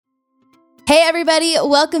Hey everybody,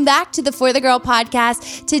 welcome back to the For the Girl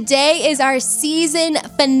podcast. Today is our season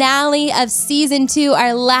finale of season 2,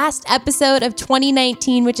 our last episode of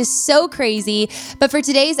 2019, which is so crazy. But for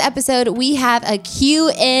today's episode, we have a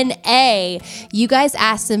Q&A. You guys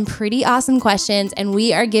asked some pretty awesome questions and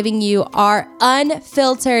we are giving you our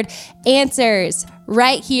unfiltered answers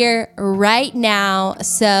right here, right now.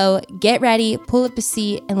 So get ready, pull up a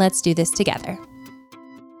seat, and let's do this together.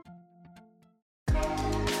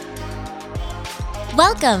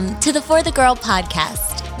 Welcome to the For the Girl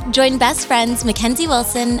podcast. Join best friends Mackenzie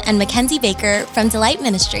Wilson and Mackenzie Baker from Delight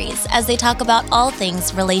Ministries as they talk about all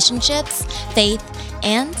things relationships, faith,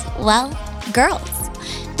 and, well, girls.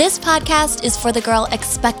 This podcast is for the girl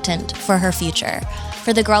expectant for her future,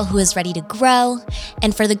 for the girl who is ready to grow,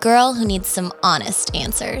 and for the girl who needs some honest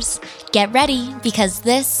answers. Get ready because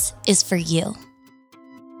this is for you.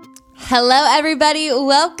 Hello, everybody.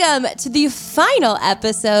 Welcome to the final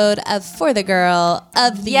episode of For the Girl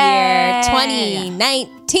of the year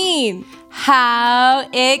 2019. How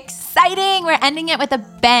exciting. We're ending it with a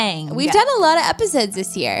bang. We've done a lot of episodes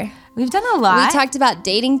this year. We've done a lot. We talked about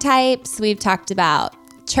dating types. We've talked about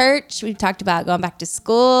church. We've talked about going back to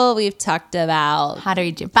school. We've talked about how to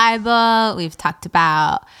read your Bible. We've talked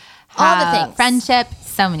about all the things. Friendship.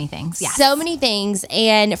 So many things. Yes. So many things.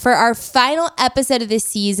 And for our final episode of this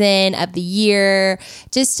season of the year,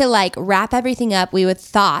 just to like wrap everything up, we would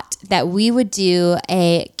thought that we would do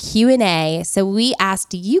a Q&A. So we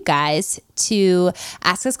asked you guys to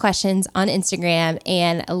ask us questions on Instagram,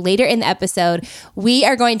 and later in the episode, we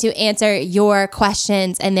are going to answer your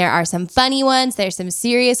questions. And there are some funny ones, there's some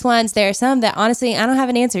serious ones, there are some that honestly I don't have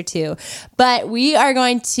an answer to, but we are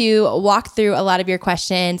going to walk through a lot of your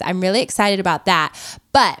questions. I'm really excited about that.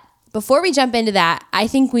 But before we jump into that, I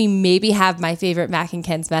think we maybe have my favorite Mac and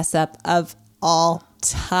Ken's mess up of all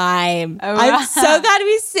time. Oh, wow. I'm so glad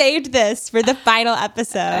we saved this for the final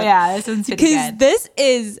episode. Yeah, this one's pretty good. Because this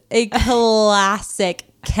is a classic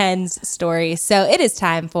Ken's story. So it is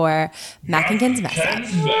time for Mac and Ken's mess up.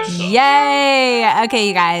 Yay! Okay,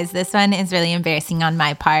 you guys, this one is really embarrassing on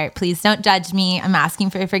my part. Please don't judge me. I'm asking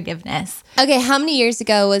for forgiveness. Okay, how many years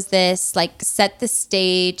ago was this? Like, set the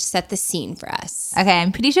stage, set the scene for us. Okay,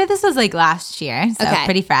 I'm pretty sure this was like last year. So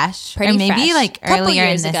pretty fresh. Pretty or maybe fresh. like Couple earlier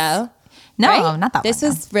years in this. ago. No, right? not that This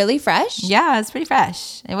long was really fresh? Yeah, it's pretty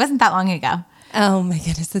fresh. It wasn't that long ago. Oh my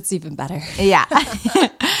goodness, that's even better. Yeah.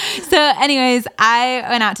 So anyways, I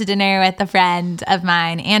went out to dinner with a friend of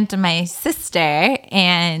mine and my sister,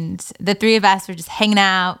 and the three of us were just hanging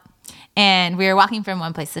out, and we were walking from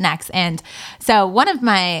one place to the next. And so one of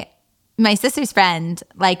my sister's friend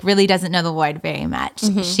like really doesn't know the Lord very much.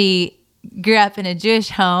 Mm-hmm. She grew up in a Jewish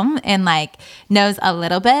home and like knows a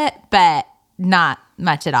little bit, but not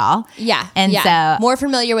much at all. Yeah. And so more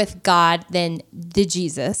familiar with God than the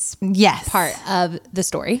Jesus part of the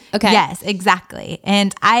story. Okay. Yes, exactly.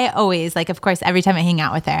 And I always, like, of course, every time I hang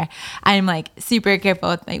out with her, I'm like super careful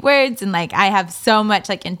with my words, and like I have so much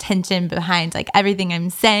like intention behind like everything I'm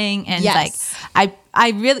saying. And like I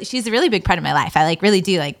really, she's a really big part of my life. I like really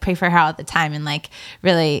do like pray for her all the time, and like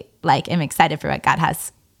really like am excited for what God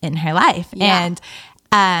has in her life. Yeah.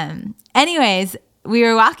 And anyways, we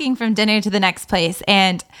were walking from dinner to the next place,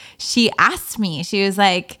 and she asked me, she was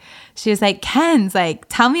like, Ken's like,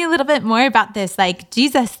 tell me a little bit more about this like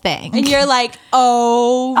Jesus thing. And you're like,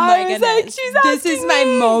 oh my goodness, like, this is my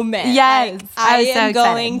moment. Yes. Like, I am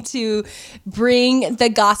going to bring the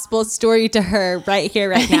gospel story to her right here,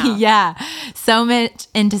 right now. Yeah. So much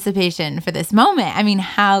anticipation for this moment. I mean,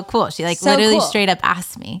 how cool. She like literally straight up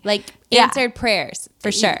asked me. Like answered prayers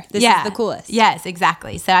for sure. This is the coolest. Yes,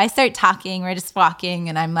 exactly. So I start talking, we're just walking,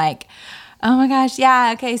 and I'm like, oh my gosh,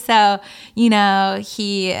 yeah, okay, so,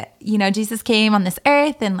 Jesus came on this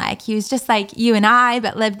earth, and like he was just like you and I,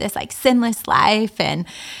 but lived this like sinless life and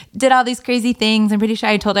did all these crazy things. I'm pretty sure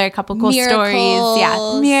I told her a couple cool stories.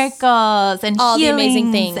 Yeah, miracles and all healings, the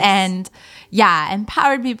amazing things. And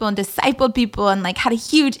empowered people and discipled people and like had a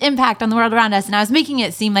huge impact on the world around us. And I was making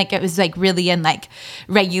it seem like it was like really in like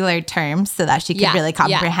regular terms so that she could really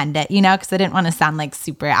comprehend it, because I didn't want to sound like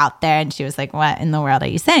super out there. And she was like, what in the world are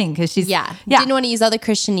you saying? Because she's didn't want to use all the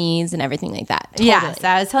Christianese and everything like that. Totally. Yeah. So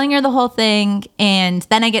I was telling her the whole thing. And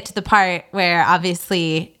then I get to the part where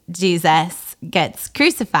obviously Jesus gets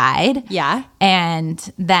crucified. Yeah.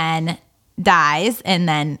 And then dies and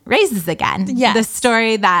then raises again. Yes. The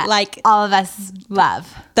story that like all of us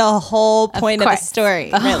love. The whole point of the story.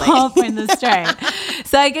 The whole point of the story.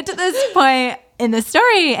 So I get to this point in the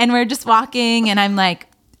story, and we're just walking, and I'm like,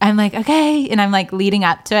 okay. And I'm like leading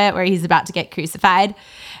up to it where he's about to get crucified.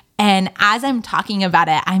 And as I'm talking about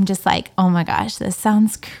it, I'm just like, oh my gosh, this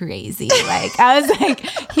sounds crazy. Like, I was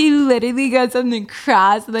like, he literally goes on the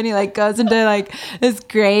cross and then he like goes into like this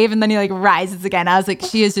grave and then he like rises again. I was like,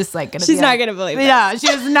 she is just like, she's not going to believe this. Yeah, she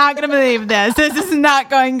is not going to believe this. This is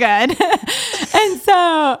not going good. And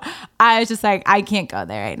so I was just like, I can't go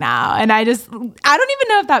there right now. And I don't even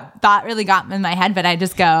know if that thought really got in my head, but I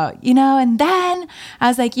just go, and then I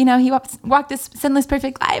was like, he walked this sinless,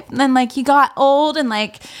 perfect life. And then like he got old and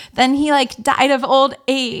like, then he like died of old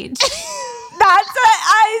age. That's what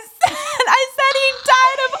I said. I said he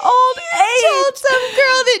died of old age. Told some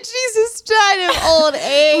girl that Jesus died of old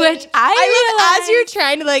age. Which I love as you're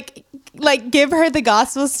trying to like give her the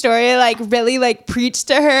gospel story, like really like preach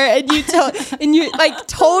to her, and you like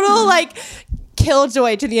total like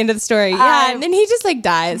killjoy to the end of the story. Yeah, and then he just like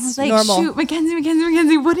dies. I was like, normal. Shoot,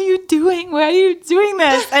 Mackenzie, what are you doing? Why are you doing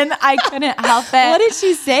this? And I couldn't help it. What did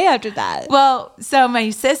she say after that? Well, so my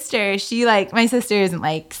sister isn't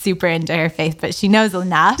like super into her faith, but she knows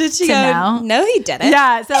enough. Did she to go, know. No, he didn't.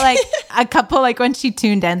 Yeah. So like a couple, like when she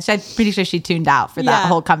tuned in, I'm pretty sure she tuned out for that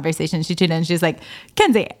whole conversation. She tuned in. She's like,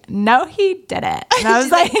 Kenzie, no, he didn't. And I was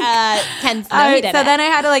like, Kenzie, no, he didn't. So then I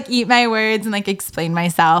had to like eat my words and like explain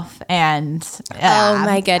myself and. Oh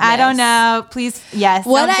my goodness. I don't know. Please, yes.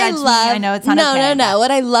 What don't I judge love, me. I know it's not okay. No. What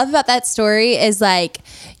I love about that story is like,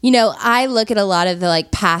 I look at a lot of the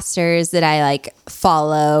like pastors that I like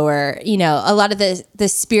follow, or a lot of the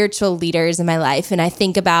spiritual leaders in my life, and I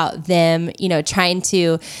think about them, trying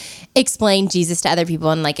to explain Jesus to other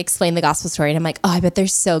people and like explain the gospel story, and I'm like, oh, I bet they're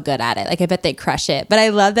so good at it. Like I bet they crush it. But I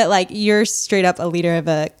love that like you're straight up a leader of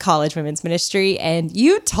a college women's ministry and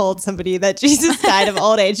you told somebody that Jesus died of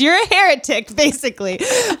old age. You're a heretic basically,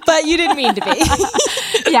 but you didn't mean to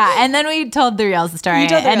be. Yeah, and then we told the real story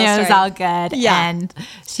and it was all good. Yeah. And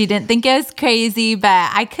she didn't think it was crazy,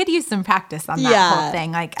 but I could use some practice on that whole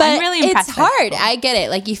thing. Like, but I'm really impressed. It's hard. I get it.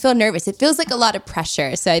 Like you feel nervous. It feels like a lot of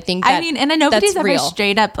pressure. So I think that, and nobody's ever real.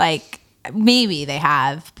 Straight up like, maybe they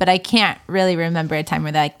have, but I can't really remember a time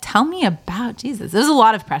where they're like, tell me about Jesus. There's a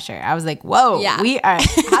lot of pressure. I was like, whoa, how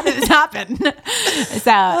did this happen?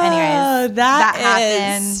 So anyways, that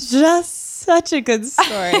happened. Is just such a good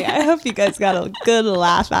story. I hope you guys got a good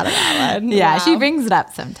laugh out of that one. Yeah, wow. She brings it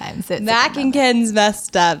up sometimes. So Mac and Ken's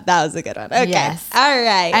messed up. That was a good one. Okay. Yes. All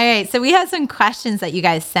right. So we have some questions that you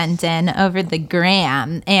guys sent in over the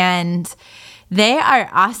gram, and they are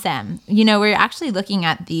awesome. We're actually looking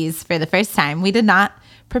at these for the first time. We did not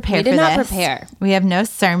prepare for this. We did not prepare. We have no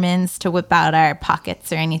sermons to whip out our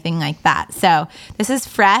pockets or anything like that. So this is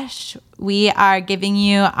fresh. We are giving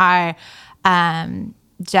you our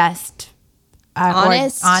honest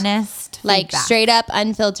like feedback. straight up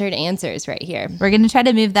unfiltered answers right here. We're going to try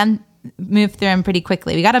to move through them pretty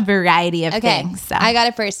quickly. We got a variety of things. So. I got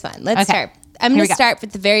a first one. Let's start. I'm going to start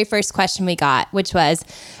with the very first question we got, which was,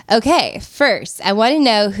 okay, first, I want to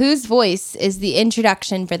know whose voice is the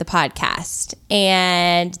introduction for the podcast.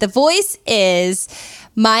 And the voice is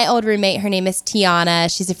my old roommate. Her name is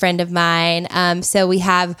Tiana. She's a friend of mine. So we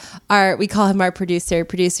call him our producer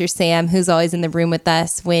Sam, who's always in the room with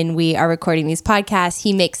us when we are recording these podcasts.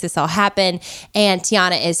 He makes this all happen. And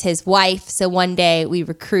Tiana is his wife. So one day we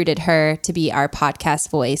recruited her to be our podcast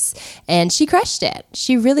voice, and she crushed it.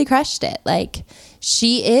 She really crushed it. Like,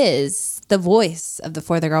 she is the voice of the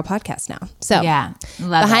For the Girl podcast now. So yeah,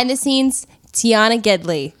 behind the scenes, Tiana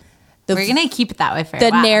Gidley. We're going to keep it that way for the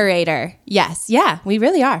narrator. Yes. Yeah, we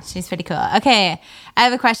really are. She's pretty cool. Okay. I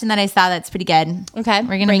have a question that I saw that's pretty good. Okay.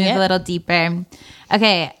 We're going to move a little deeper.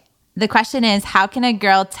 Okay. The question is, how can a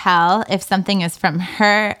girl tell if something is from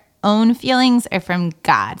her own feelings or from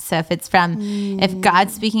God? So if it's if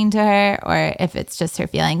God's speaking to her or if it's just her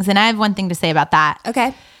feelings. And I have one thing to say about that.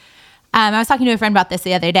 Okay. I was talking to a friend about this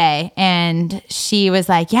the other day, and she was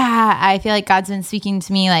like, yeah, I feel like God's been speaking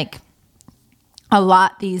to me like a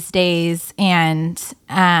lot these days. And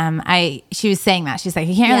she was saying that. She's like,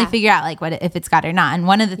 I can't really figure out like if it's God or not. And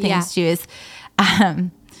one of the things she was,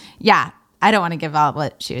 I don't want to give all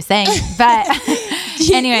what she was saying, but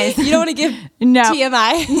anyways. You don't want to give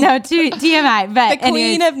TMI? No, TMI. But the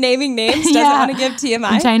queen of naming names doesn't want to give TMI?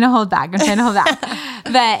 I'm trying to hold back.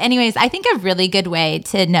 But anyways, I think a really good way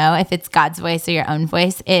to know if it's God's voice or your own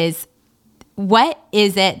voice is, what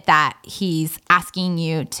is it that he's asking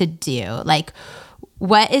you to do? Like,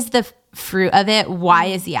 what is the fruit of it? Why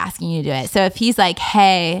is he asking you to do it? So if he's like,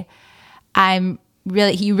 hey, you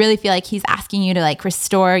really feel like he's asking you to like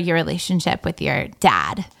restore your relationship with your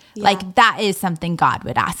dad. Yeah. Like, that is something God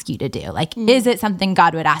would ask you to do. Like, is it something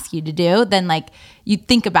God would ask you to do? Then like you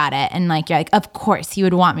think about it and like, you're like, of course he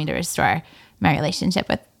would want me to restore my relationship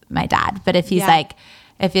with my dad. But if he's like,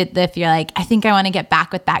 if you're like, I think I want to get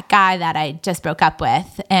back with that guy that I just broke up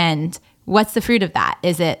with, and what's the fruit of that?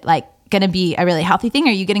 Is it like going to be a really healthy thing? Or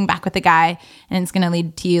are you getting back with the guy and it's going to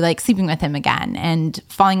lead to you like sleeping with him again and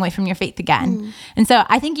falling away from your faith again? And so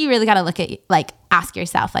I think you really got to look at, like, ask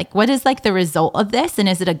yourself, like, what is like the result of this? And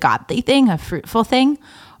is it a godly thing, a fruitful thing,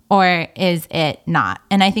 or is it not?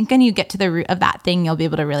 And I think when you get to the root of that thing, you'll be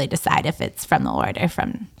able to really decide if it's from the Lord or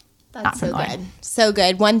from not from the Lord. So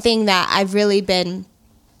good. One thing that I've really been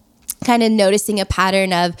kind of noticing a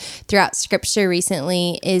pattern of throughout scripture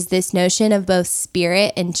recently is this notion of both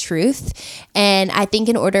spirit and truth. And I think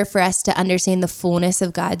in order for us to understand the fullness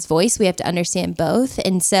of God's voice, we have to understand both.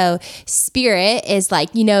 And so spirit is like,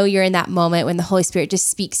 you're in that moment when the Holy Spirit just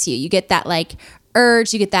speaks to you. You get that like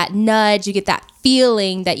urge, you get that nudge, you get that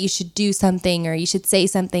feeling that you should do something, or you should say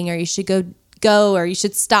something, or you should go, or you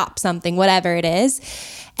should stop something, whatever it is.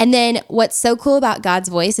 And then what's so cool about God's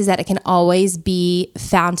voice is that it can always be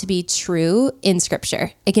found to be true in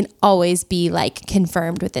scripture. It can always be like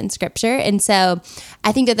confirmed within scripture. And so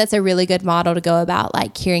I think that that's a really good model to go about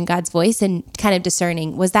like hearing God's voice and kind of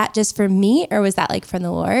discerning, was that just for me or was that like from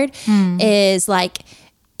the Lord? Is like,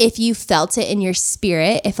 if you felt it in your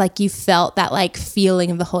spirit, if like you felt that like feeling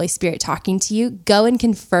of the Holy Spirit talking to you, go and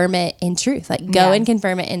confirm it in truth. Like go and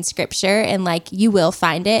confirm it in scripture, and like you will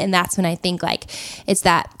find it. And that's when I think like it's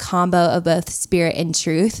that combo of both spirit and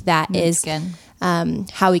truth that is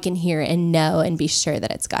how we can hear and know and be sure that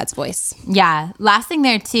it's God's voice. Yeah. Last thing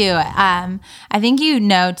there too, I think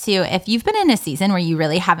too, if you've been in a season where you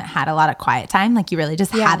really haven't had a lot of quiet time, like you really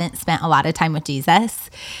just haven't spent a lot of time with Jesus,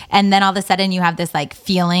 and then all of a sudden you have this like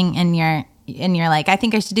feeling in your like, I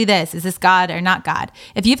think I should do this. Is this God or not God?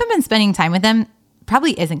 If you haven't been spending time with him,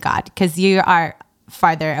 probably isn't God, because you are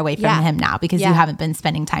farther away from him now because you haven't been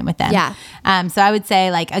spending time with them. So I would say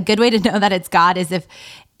like a good way to know that it's God is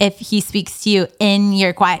if he speaks to you in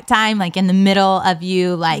your quiet time, like in the middle of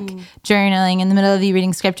you like journaling, in the middle of you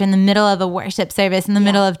reading scripture, in the middle of a worship service, in the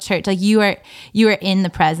middle of church, like you are in the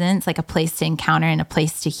presence, like a place to encounter and a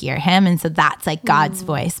place to hear him. And so that's like God's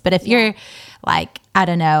voice. But if you're like, I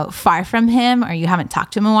don't know, far from him, or you haven't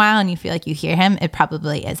talked to him in a while and you feel like you hear him, it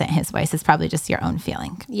probably isn't his voice. It's probably just your own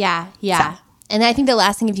feeling. Yeah. So. And I think the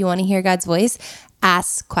last thing, if you want to hear God's voice,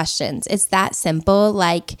 ask questions. It's that simple.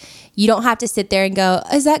 Like, you don't have to sit there and go,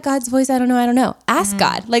 is that God's voice? I don't know. Ask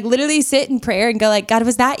God. Like, literally sit in prayer and go like, God,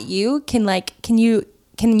 was that you? Can you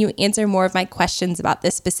answer more of my questions about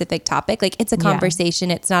this specific topic? Like, it's a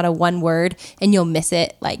conversation. It's not a one word and you'll miss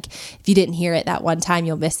it. Like, if you didn't hear it that one time,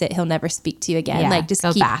 you'll miss it. He'll never speak to you again. Like, just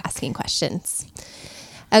keep asking questions.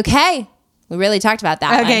 Okay. We really talked about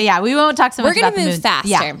that. Okay. Yeah. We won't talk so much about the moon. We're going to move faster.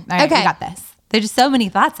 Yeah. All right. We got this. There's just so many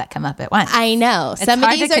thoughts that come up at once. I know. Some of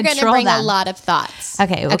these are going to bring a lot of thoughts.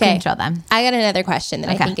 Okay, we'll control them. I got another question that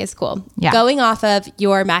I think is cool. Yeah. Going off of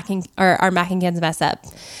your our Mac and Cans mess up,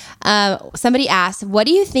 somebody asked, what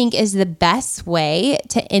do you think is the best way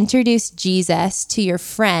to introduce Jesus to your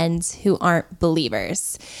friends who aren't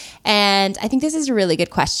believers? And I think this is a really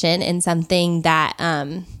good question and something that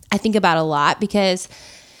I think about a lot, because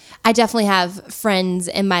I definitely have friends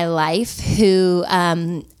in my life who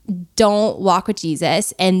don't walk with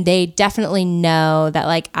Jesus, and they definitely know that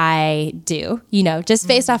like I do, just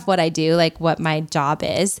based off what I do, like what my job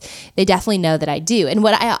is, they definitely know that I do. And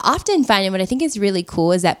what I often find, and what I think is really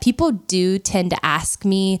cool, is that people do tend to ask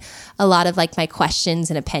me a lot of like my questions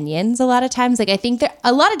and opinions a lot of times. Like I think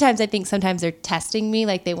sometimes they're testing me,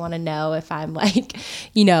 like they want to know if I'm like,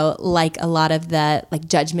 like a lot of the like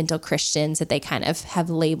judgmental Christians that they kind of have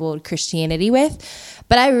labeled Christianity with.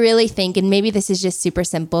 But I really think, and maybe this is just super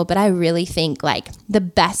simple, but I really think like the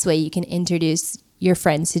best way you can introduce your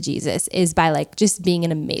friends to Jesus is by like just being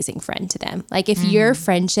an amazing friend to them. Like if your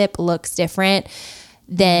friendship looks different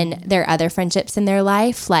than their other friendships in their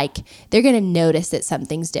life, like they're going to notice that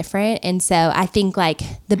something's different. And so I think like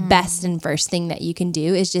the best and first thing that you can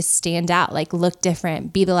do is just stand out, like look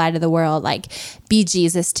different, be the light of the world, like be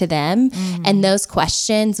Jesus to them. And those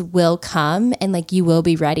questions will come, and like you will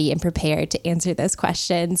be ready and prepared to answer those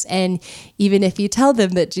questions. And even if you tell them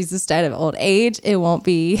that Jesus died of old age, it won't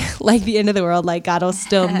be like the end of the world. Like God will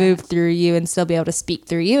still move through you and still be able to speak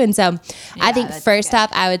through you. And so I think first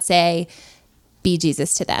off, I would say, be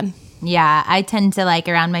Jesus to them. Yeah, I tend to like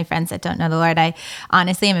around my friends that don't know the Lord, I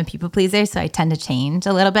honestly am a people pleaser, so I tend to change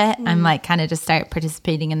a little bit. I'm like kind of just start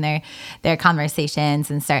participating in their conversations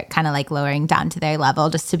and start kind of like lowering down to their level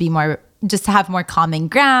just to be more just to have more common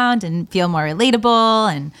ground and feel more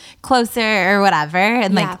relatable and closer or whatever.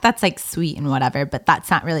 And like, that's like sweet and whatever, but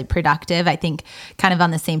that's not really productive. I think kind of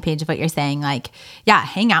on the same page of what you're saying, like, yeah,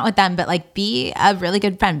 hang out with them, but like be a really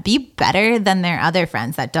good friend, be better than their other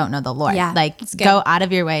friends that don't know the Lord. Like go out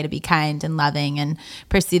of your way to be kind and loving and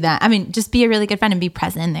pursue that. I mean, just be a really good friend and be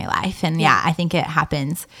present in their life. And I think it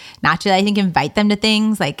happens naturally. I think invite them to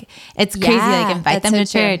things. Like it's crazy. Like invite them to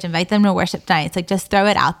church, invite them to worship nights, like just throw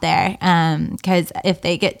it out there. Because if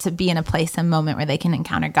they get to be in a place, a moment where they can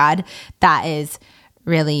encounter God, that is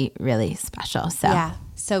really, really special. So yeah,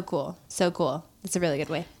 so cool. So cool. That's a really good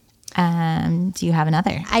way. Do you have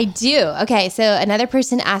another? I do. Okay. So another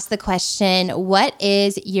person asked the question, what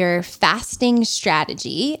is your fasting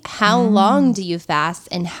strategy? How long do you fast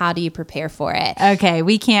and how do you prepare for it? Okay.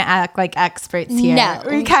 We can't act like experts here. No.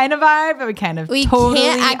 We kind of are, but we totally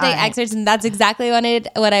can't act like experts. And that's exactly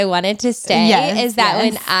what I wanted to say is that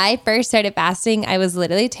when I first started fasting, I was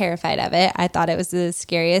literally terrified of it. I thought it was the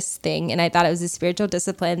scariest thing. And I thought it was a spiritual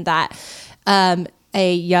discipline that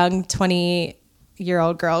a young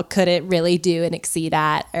 20-year-old girl couldn't really do and exceed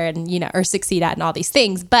at or succeed at and all these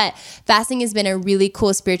things. But fasting has been a really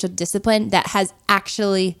cool spiritual discipline that has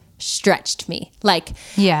actually stretched me.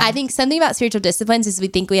 I think something about spiritual disciplines is we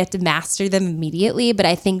think we have to master them immediately, but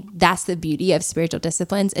I think that's the beauty of spiritual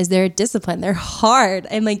disciplines is they're a discipline. They're hard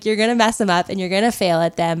and like you're going to mess them up and you're going to fail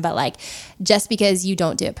at them. But like just because you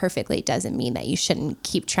don't do it perfectly doesn't mean that you shouldn't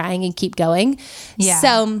keep trying and keep going. Yeah.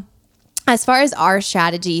 So as far as our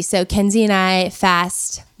strategy, so Kenzie and I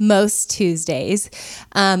fast most Tuesdays.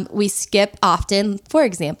 We skip often. For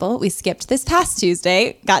example, we skipped this past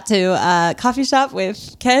Tuesday, got to a coffee shop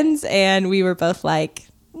with Ken's, and we were both like,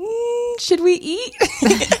 should we eat?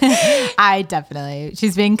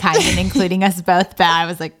 She's being kind and including us both, but I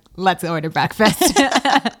was like, let's order breakfast.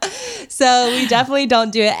 So we definitely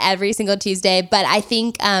don't do it every single Tuesday. But I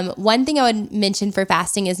think one thing I would mention for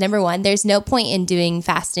fasting is number one, there's no point in doing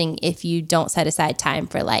fasting if you don't set aside time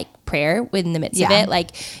for like prayer in the midst of it.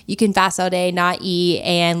 Like you can fast all day, not eat,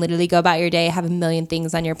 and literally go about your day, have a million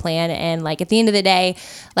things on your plan. And like at the end of the day,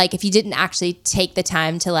 like if you didn't actually take the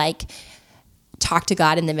time to like talk to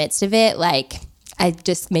God in the midst of it, like I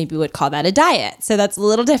just maybe would call that a diet. So that's a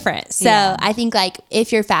little different. So I think like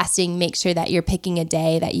if you're fasting, make sure that you're picking a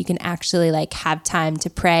day that you can actually like have time to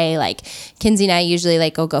pray. Like Kenzie and I usually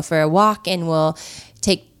like will go for a walk and we'll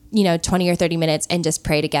take 20 or 30 minutes and just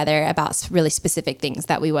pray together about really specific things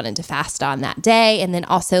that we wanted to fast on that day. And then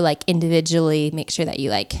also like individually make sure that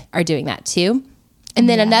you like are doing that too. And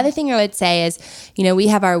then another thing I would say is, we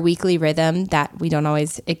have our weekly rhythm that we don't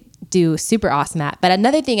always do super awesome at. But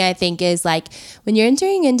another thing I think is like when you're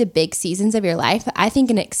entering into big seasons of your life, I think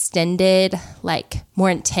an extended, like more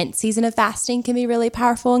intense season of fasting can be really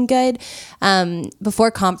powerful and good. Before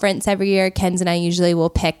conference every year, Ken's and I usually will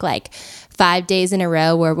pick like 5 days in a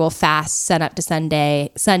row where we'll fast sun up to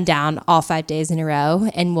sundown, all 5 days in a row.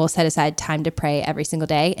 And we'll set aside time to pray every single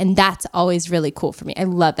day. And that's always really cool for me. I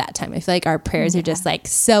love that time. I feel like our prayers are just like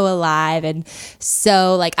so alive and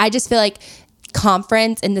so like, I just feel like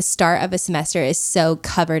conference and the start of a semester is so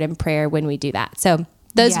covered in prayer when we do that. So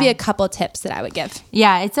those would be a couple tips that I would give.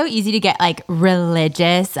 Yeah, it's so easy to get like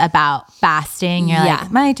religious about fasting. You're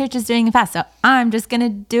like, my church is doing a fast, so I'm just going to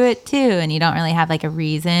do it too. And you don't really have like a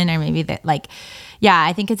reason or maybe that like,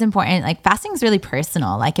 I think it's important. Like fasting is really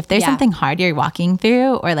personal. Like if there's something hard you're walking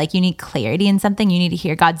through or like you need clarity in something, you need to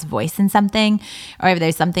hear God's voice in something, or if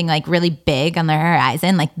there's something like really big on the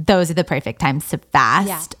horizon, like those are the perfect times to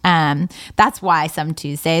fast. That's why some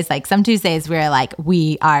Tuesdays we're like,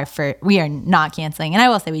 we are not canceling. And I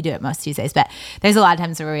will say we do it most Tuesdays, but there's a lot of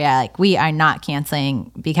times where we are like, we are not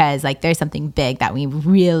canceling because like there's something big that we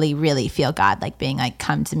really, really feel God like being like,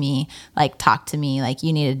 come to me, like talk to me, like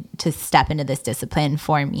you needed to step into this discipline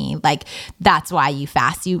for me. Like that's why you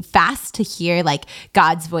fast to hear like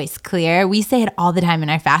God's voice clear. We say it all the time in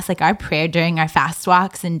our fast. Like our prayer during our fast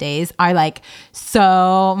walks and days are like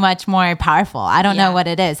so much more powerful. I don't know what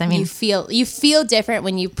it is. I mean, you feel different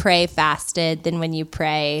when you pray fasted than when you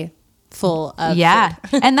pray full of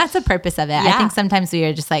food. And that's the purpose of it. I think sometimes we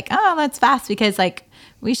are just like, oh, let's fast because like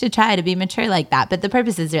we should try to be mature like that. But the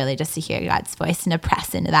purpose is really just to hear God's voice and to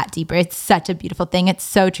press into that deeper. It's such a beautiful thing. It's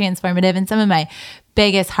so transformative. And some of my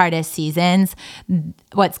biggest, hardest seasons,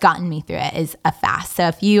 what's gotten me through it is a fast. So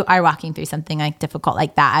if you are walking through something like difficult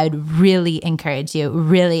like that, I would really encourage you,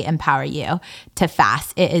 really empower you to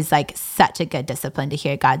fast. It is like such a good discipline to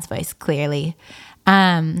hear God's voice clearly.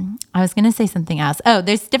 I was going to say something else. Oh,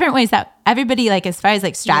 there's different ways that everybody, like as far as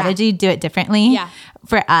like strategy, do it differently.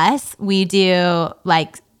 For us, we do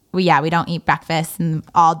like we don't eat breakfast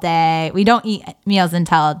all day. We don't eat meals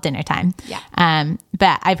until dinner time. Yeah.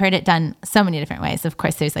 But I've heard it done so many different ways. Of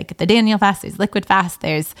course, there's like the Daniel fast, there's liquid fast,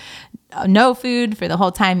 there's no food for the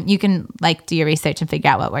whole time. You can like do your research and figure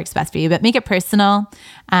out what works best for you, but make it personal.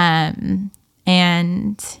 And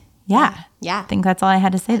yeah. I think that's all I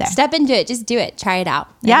had to say there. Step into it. Just do it. Try it out.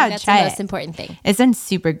 I think that's the most important thing. It's been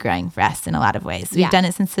super growing for us in a lot of ways. We've done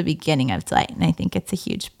it since the beginning of Delight, and I think it's a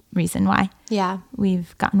huge reason why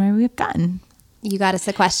we've gotten where we've gotten. You got us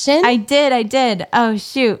a question? I did. Oh,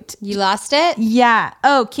 shoot. You lost it? Yeah.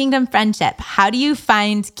 Oh, kingdom friendship. How do you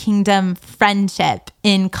find kingdom friendship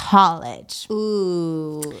in college?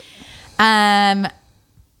 Ooh.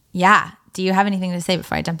 Yeah. Do you have anything to say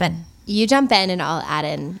before I jump in? You jump in and I'll add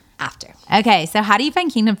in after. Okay. So how do you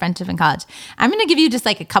find kingdom friendship in college? I'm going to give you just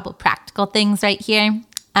like a couple practical things right here.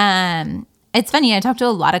 It's funny, I talk to a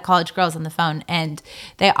lot of college girls on the phone, and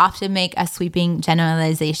they often make a sweeping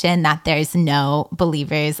generalization that there's no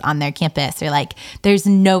believers on their campus, or like there's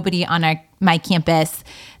nobody on my campus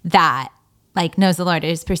that like knows the Lord or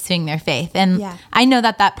is pursuing their faith. And I know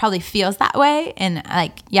that probably feels that way. And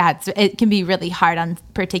like, it can be really hard on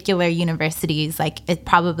particular universities. Like it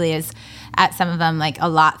probably is at some of them like a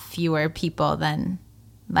lot fewer people than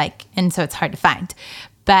like, and so it's hard to find.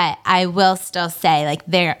 But I will still say like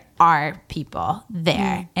there are people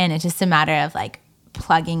there, and it's just a matter of like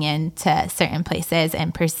plugging into certain places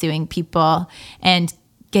and pursuing people and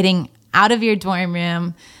getting out of your dorm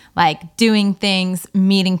room, like doing things,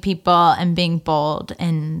 meeting people, and being bold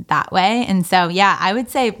in that way. And so, I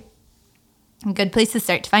would say a good place to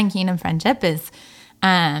start to find kingdom friendship is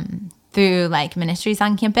through like ministries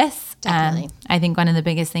on campus. Definitely. I think one of the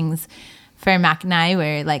biggest things for Mac and I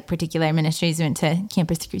were like particular ministries. We went to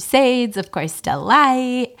Campus Crusades, of course,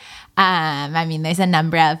 Delight. I mean, there's a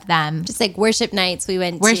number of them. Just like worship nights, we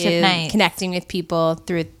went to connecting with people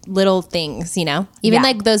through little things, you know? Even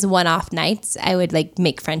like those one-off nights, I would like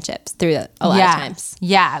make friendships through a lot of times.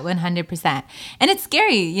 Yeah, 100%. And it's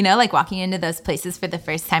scary, you know, like walking into those places for the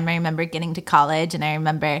first time. I remember getting to college, and I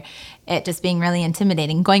remember it just being really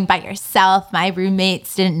intimidating. Going by yourself. My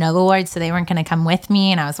roommates didn't know the Lord, so they weren't going to come with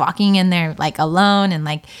me. And I was walking in there like alone, and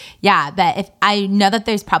like, but if I know that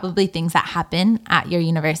there's probably things that happen at your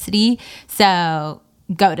university, so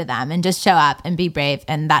go to them and just show up and be brave.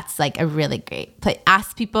 And that's like a really great place.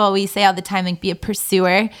 Ask people. We say all the time, like be a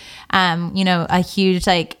pursuer. You know, a huge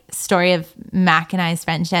like story of Mac and I's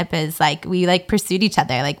friendship is like we like pursued each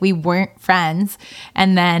other. Like we weren't friends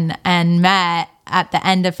and met at the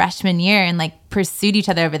end of freshman year and like pursued each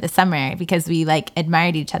other over the summer because we like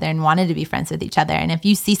admired each other and wanted to be friends with each other. And if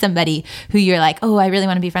you see somebody who you're like, oh, I really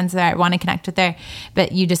want to be friends with her, I want to connect with her,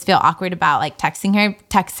 but you just feel awkward about like texting her,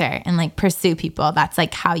 text her and like pursue people. That's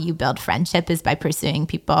like how you build friendship, is by pursuing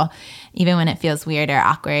people, even when it feels weird or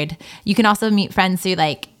awkward. You can also meet friends through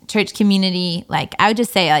like church community. Like I would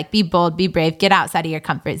just say like be bold, be brave, get outside of your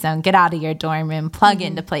comfort zone, get out of your dorm room, plug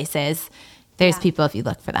into places. There's people if you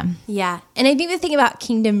look for them. Yeah. And I think the thing about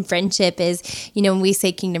kingdom friendship is, you know, when we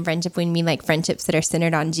say kingdom friendship, we mean like friendships that are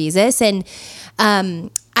centered on Jesus. And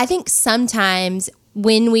I think sometimes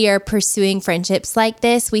when we are pursuing friendships like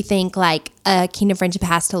this, we think like a kingdom friendship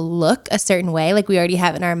has to look a certain way. Like we already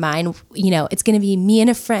have in our mind, you know, it's going to be me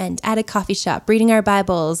and a friend at a coffee shop reading our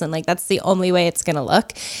Bibles. And like, that's the only way it's going to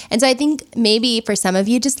look. And so I think maybe for some of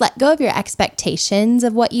you, just let go of your expectations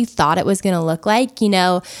of what you thought it was going to look like. You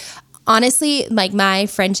know, honestly, like my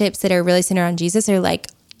friendships that are really centered on Jesus are like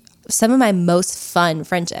some of my most fun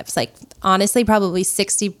friendships. Like honestly, probably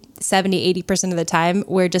 60, 70, 80% of the time,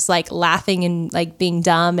 we're just like laughing and like being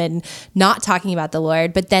dumb and not talking about the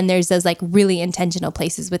Lord. But then there's those like really intentional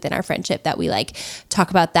places within our friendship that we like talk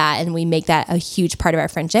about that, and we make that a huge part of our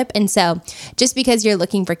friendship. And so just because you're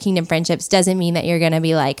looking for kingdom friendships doesn't mean that you're going to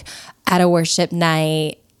be like at a worship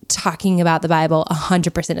night talking about the Bible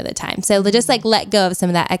 100% of the time. So just like let go of some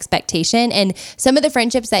of that expectation, and some of the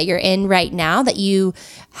friendships that you're in right now that you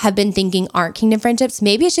have been thinking aren't kingdom friendships,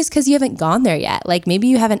 maybe it's just because you haven't gone there yet. Like maybe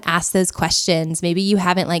you haven't asked those questions. Maybe you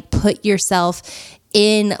haven't like put yourself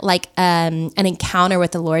in like an encounter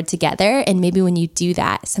with the Lord together. And maybe when you do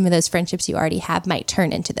that, some of those friendships you already have might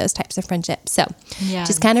turn into those types of friendships. So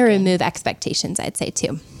just kind of remove expectations, I'd say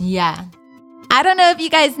too. Yeah. I don't know if you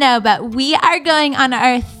guys know, but we are going on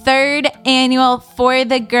our 3rd annual For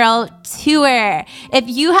the Girl tour. If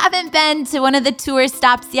you haven't been to one of the tour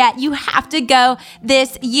stops yet, you have to go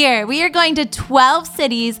this year. We are going to 12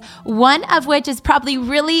 cities, one of which is probably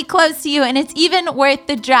really close to you, and it's even worth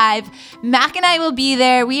the drive. Mac and I will be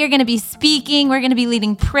there. We are going to be speaking. We're going to be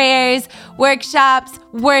leading prayers, workshops,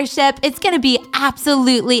 worship. It's going to be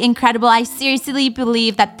absolutely incredible. I seriously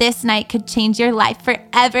believe that this night could change your life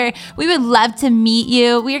forever. We would love to meet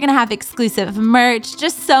you. We are going to have exclusive merch,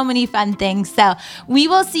 just so many fun things. So we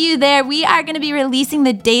will see you there. We are going to be releasing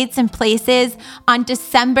the dates and places on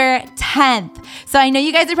December 10th. So I know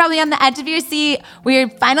you guys are probably on the edge of your seat. We're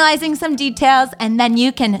finalizing some details, and then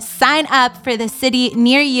you can sign up for the city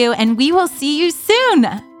near you, and we will see you soon.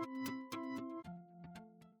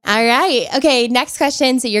 All right. Okay, next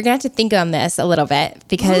question. So you're going to have to think on this a little bit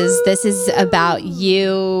because this is about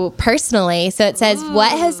you personally. So it says,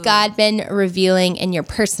 what has God been revealing in your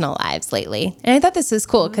personal lives lately? And I thought this was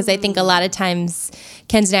cool because I think a lot of times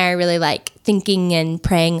Kenzie and I are really like thinking and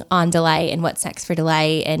praying on Delight and what's next for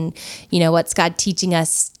Delight and, you know, what's God teaching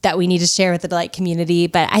us that we need to share with the Delight community.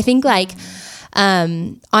 But I think like,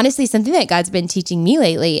 honestly, something that God's been teaching me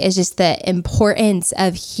lately is just the importance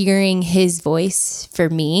of hearing his voice for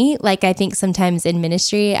me. Like, I think sometimes in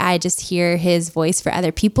ministry, I just hear his voice for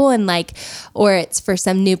other people and like, or it's for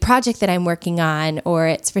some new project that I'm working on, or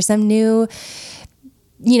it's for some new,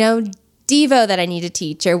 you know, Devo that I need to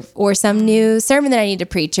teach or some new sermon that I need to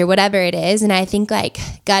preach or whatever it is. And I think like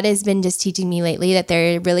God has been just teaching me lately that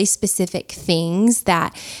there are really specific things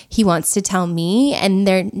that he wants to tell me, and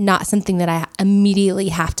they're not something that I immediately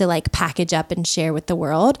have to like package up and share with the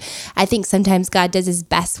world. I think sometimes God does his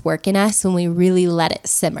best work in us when we really let it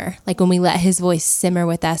simmer, like when we let his voice simmer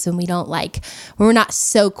with us, when when we're not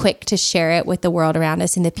so quick to share it with the world around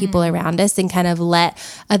us and the people around us and kind of let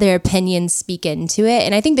other opinions speak into it.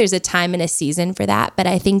 And I think there's a time and a season for that, but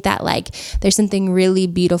I think that like there's something really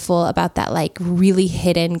beautiful about that like really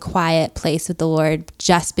hidden quiet place with the Lord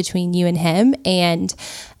just between you and him. And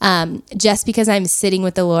just because I'm sitting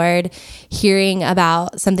with the Lord hearing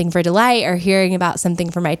about something for Delight or hearing about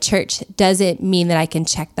something for my church doesn't mean that I can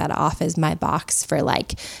check that off as my box for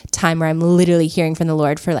like time where I'm literally hearing from the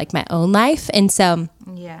Lord for like my own life. And so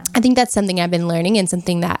I think that's something I've been learning, and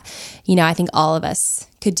something that, you know, I think all of us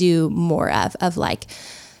could do more of like,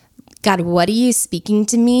 God, what are you speaking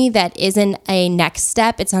to me that isn't a next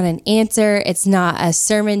step? It's not an answer. It's not a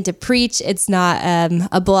sermon to preach. It's not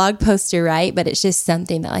a blog post to write, but it's just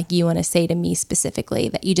something that like you want to say to me specifically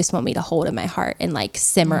that you just want me to hold in my heart and like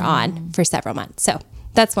simmer on for several months. So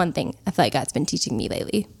that's one thing I feel like God's been teaching me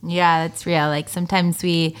lately. Yeah, that's real. Like sometimes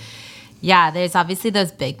there's obviously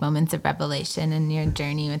those big moments of revelation in your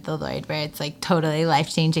journey with the Lord where it's like totally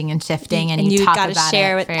life-changing and shifting, and you talk about it. And you got to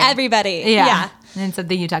share with everybody. Yeah. And it's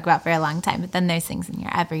something you talk about for a long time. But then there's things in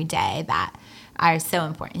your everyday that are so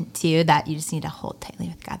important to you that you just need to hold tightly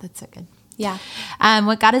with God. That's so good. Yeah.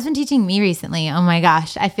 What God has been teaching me recently, oh my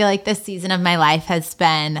gosh, I feel like this season of my life has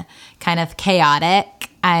been kind of chaotic.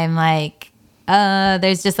 I'm like,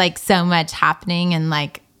 there's just like so much happening in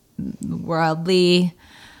like worldly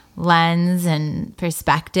lens and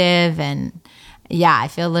perspective, and I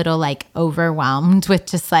feel a little like overwhelmed with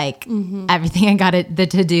just like everything I got at the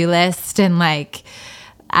to-do list, and like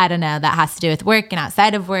I don't know, that has to do with work and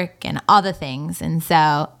outside of work and all the things. And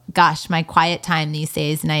so gosh, my quiet time these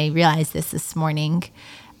days, and I realized this morning,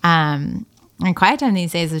 my quiet time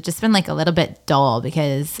these days has just been like a little bit dull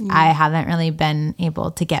because I haven't really been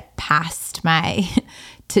able to get past my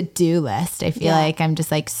to-do list. I feel like I'm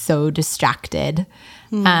just like so distracted.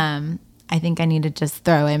 I think I need to just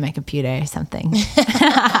throw away my computer or something. We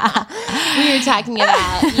were talking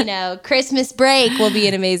about, you know, Christmas break will be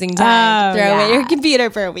an amazing time to throw away your computer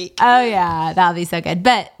for a week. Oh, yeah. That'll be so good.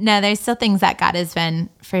 But no, there's still things that God has been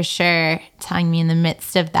for sure telling me in the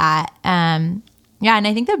midst of that. And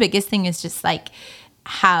I think the biggest thing is just like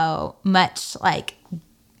how much like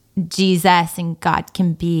Jesus and God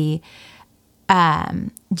can be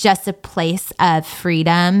just a place of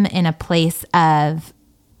freedom and a place of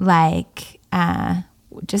like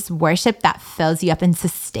just worship that fills you up and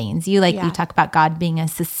sustains you. Like you talk about God being a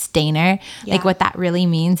sustainer. Like what that really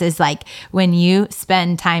means is like when you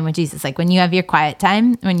spend time with Jesus, like when you have your quiet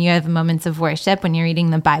time, when you have moments of worship, when you're reading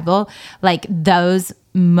the Bible, like those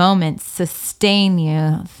moments sustain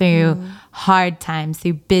you through hard times,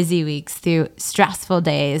 through busy weeks, through stressful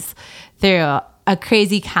days, through a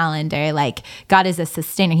crazy calendar. Like God is a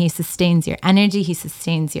sustainer. He sustains your energy. He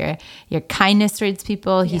sustains your kindness towards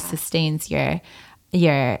people. He sustains your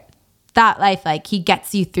thought life, like he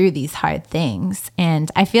gets you through these hard things.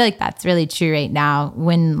 And I feel like that's really true right now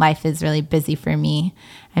when life is really busy for me.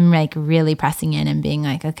 I'm like really pressing in and being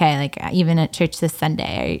like, okay, like even at church this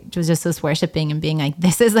Sunday, I was just worshiping and being like,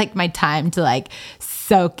 this is like my time to like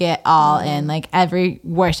soak it all in. Like every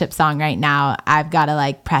worship song right now, I've got to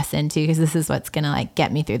like press into because this is what's going to like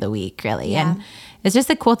get me through the week really. Yeah. And it's just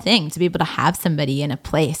a cool thing to be able to have somebody in a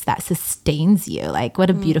place that sustains you. Like what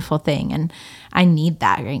a beautiful thing. And I need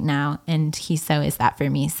that right now. And he so is that for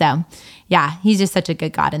me. So yeah, he's just such a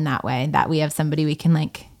good God in that way that we have somebody we can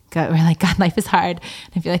like go, we're like, God, life is hard.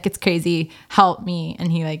 And I feel like it's crazy. Help me.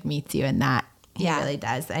 And he like meets you in that. He really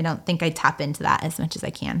does. I don't think I tap into that as much as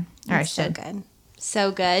I can, or I should. So good.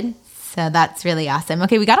 So good. So that's really awesome.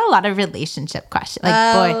 Okay, we got a lot of relationship questions.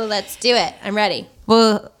 Like, boy, let's do it. I'm ready.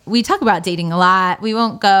 Well, we talk about dating a lot. We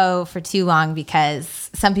won't go for too long because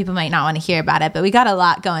some people might not want to hear about it, but we got a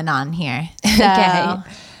lot going on here. So,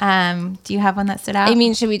 Okay. Do you have one that stood out? I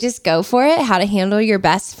mean, should we just go for it? How to handle your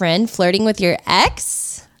best friend flirting with your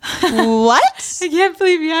ex? What? I can't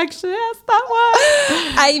believe you actually asked that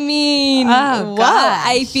one. I mean, Oh, wow. gosh.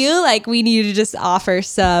 I feel like we need to just offer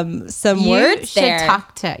some words You should there.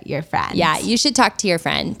 talk to your friend. Yeah, you should talk to your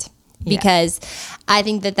friend because I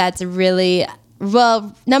think that that's really,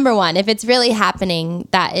 well, number one, if it's really happening,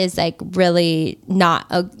 that is like really not,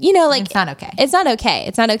 like It's not okay. It's not okay.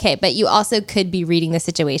 It's not okay. But you also could be reading the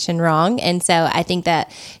situation wrong. And so I think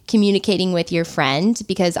that communicating with your friend,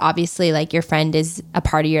 because obviously like your friend is a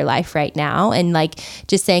part of your life right now, and like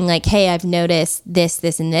just saying like, hey, I've noticed this,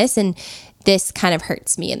 this, and this, and this kind of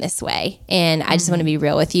hurts me in this way. And I just want to be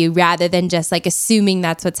real with you rather than just like assuming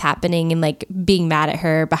that's what's happening and like being mad at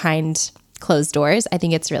her behind closed doors. I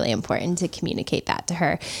think it's really important to communicate that to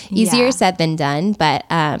her. Easier said than done, but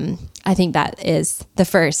I think that is the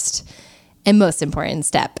first and most important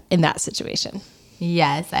step in that situation.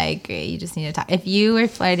 Yes, I agree. You just need to talk. If you were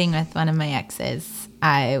flirting with one of my exes,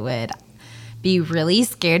 I would be really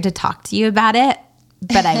scared to talk to you about it,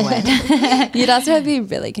 but I would. You'd also be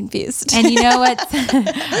really confused. And you know what?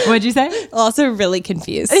 What'd you say? Also really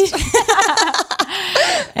confused.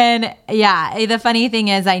 And yeah, the funny thing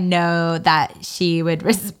is I know that she would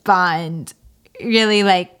respond really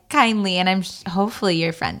like kindly, and hopefully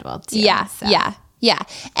your friend will too. Yeah, so. yeah.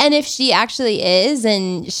 And if she actually is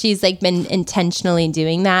and she's like been intentionally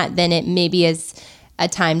doing that, then it maybe is a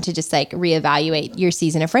time to just like reevaluate your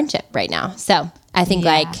season of friendship right now. So I think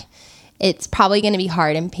like it's probably going to be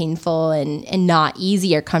hard and painful and not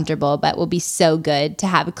easy or comfortable, but will be so good to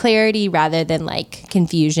have clarity rather than like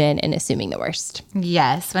confusion and assuming the worst.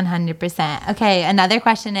 Yes, 100%. Okay, another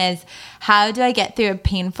question is, how do I get through a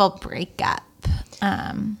painful breakup?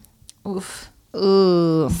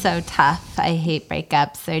 Ooh. So tough. I hate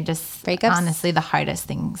breakups. They're just Breakups? honestly the hardest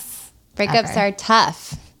things. Breakups are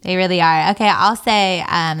tough. They really are. Okay, I'll say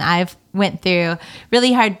I've went through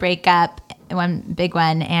really hard breakup, one big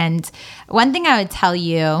one. And one thing I would tell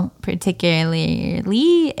you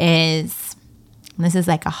particularly is, and this is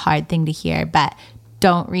like a hard thing to hear, but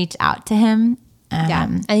don't reach out to him. Yeah,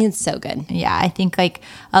 I think it's so good. Yeah, I think like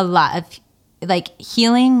a lot of like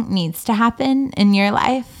healing needs to happen in your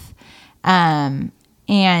life.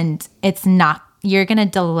 And it's not, you're going to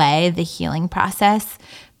delay the healing process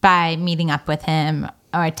by meeting up with him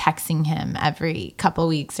or texting him every couple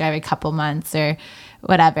weeks or every couple months or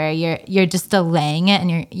whatever. You're just delaying it,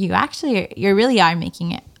 and you really are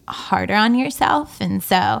making it harder on yourself. And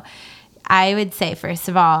so I would say, first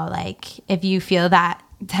of all, like if you feel that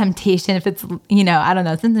temptation, if it's, I don't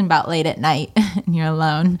know, something about late at night and you're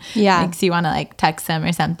alone, makes you want to like text them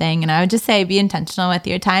or something. And I would just say, be intentional with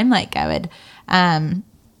your time. Like I would, I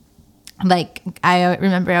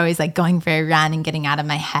remember always like going for a run and getting out of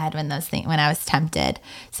my head when I was tempted.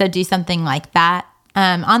 So do something like that.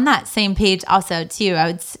 On that same page also too, I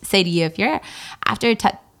would say to you, if you're after a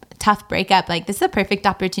tough breakup, like this is a perfect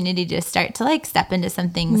opportunity to start to like step into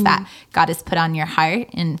some things that God has put on your heart.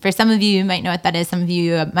 And for some of you might know what that is. Some of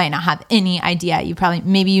you might not have any idea.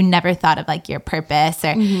 Maybe you never thought of like your purpose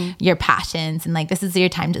or your passions. And like, this is your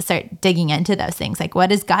time to start digging into those things. Like,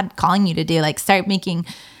 what is God calling you to do? Like start making,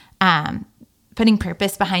 putting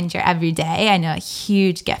purpose behind your everyday. I know a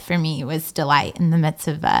huge gift for me was delight in the midst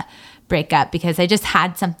of a breakup, because I just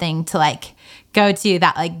had something to like go to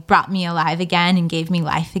that like brought me alive again and gave me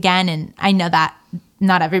life again. And I know that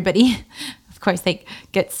not everybody, of course, like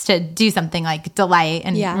gets to do something like delight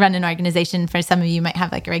and run an organization. For some of you might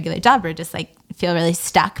have like a regular job or just like feel really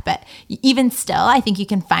stuck. But even still, I think you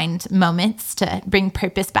can find moments to bring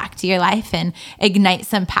purpose back to your life and ignite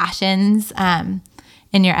some passions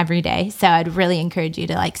in your everyday. So I'd really encourage you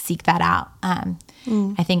to like seek that out.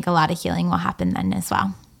 I think a lot of healing will happen then as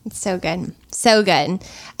well. It's so good. So good.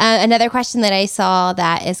 Another question that I saw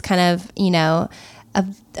that is kind of,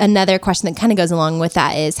 another question that kind of goes along with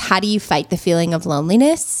that is, how do you fight the feeling of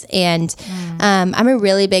loneliness? And I'm a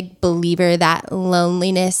really big believer that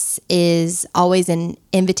loneliness is always an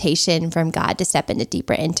invitation from God to step into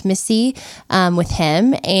deeper intimacy with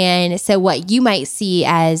him. And so what you might see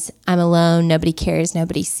as I'm alone, nobody cares,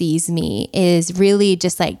 nobody sees me, is really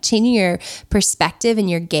just like changing your perspective and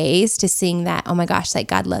your gaze to seeing that, oh my gosh, like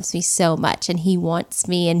God loves me so much and he wants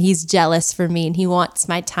me and he's jealous for me and he wants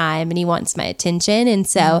my time and he wants my attention. And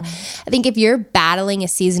so I think if you're battling a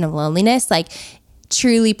season of loneliness, like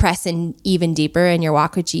truly press in even deeper in your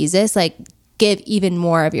walk with Jesus, like give even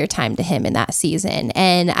more of your time to him in that season.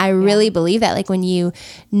 And I really believe that, like, when you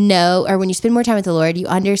know, or when you spend more time with the Lord, you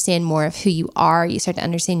understand more of who you are. You start to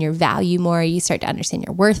understand your value more. You start to understand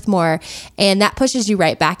your worth more. And that pushes you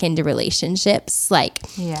right back into relationships. Like,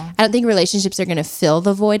 I don't think relationships are going to fill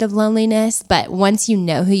the void of loneliness, but once you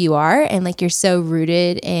know who you are and like you're so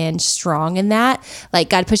rooted and strong in that,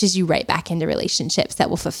 like God pushes you right back into relationships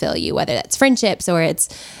that will fulfill you, whether that's friendships or it's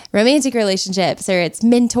romantic relationships or it's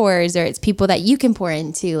mentors or it's people that you can pour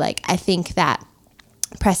into. Like, I think that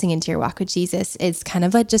pressing into your walk with Jesus is kind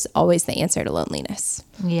of like just always the answer to loneliness.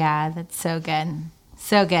 Yeah, that's so good.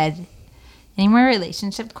 So good. Any more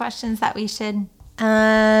relationship questions that we should?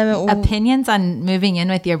 Opinions on moving in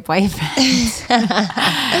with your boyfriend.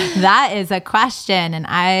 That is a question. And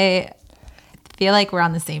I feel like we're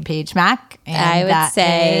on the same page, Mac. And I would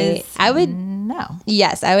say no.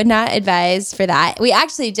 Yes, I would not advise for that. We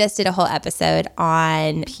actually just did a whole episode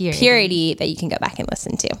on purity that you can go back and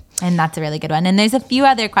listen to. And that's a really good one. And there's a few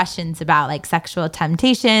other questions about like sexual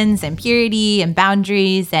temptations and purity and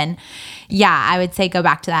boundaries. And yeah, I would say go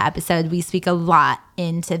back to that episode. We speak a lot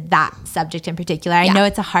into that subject in particular. I know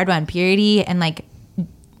it's a hard one, purity and like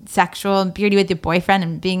sexual purity with your boyfriend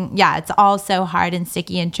and being, it's all so hard and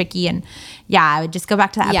sticky and tricky. And I would just go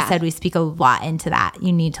back to that episode. We speak a lot into that.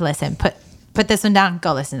 You need to listen. Put this one down,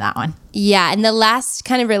 go listen to that one. Yeah, and the last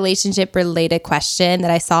kind of relationship related question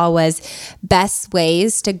that I saw was best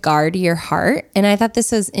ways to guard your heart. And I thought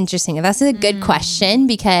this was interesting. And that's a good question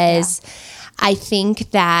because I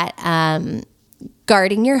think that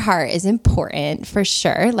guarding your heart is important for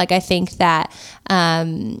sure. Like, I think that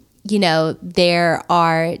there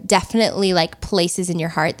are definitely like places in your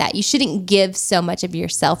heart that you shouldn't give so much of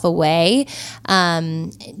yourself away,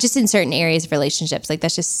 just in certain areas of relationships. Like,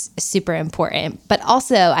 that's just super important. But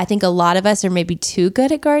also, I think a lot of us are maybe too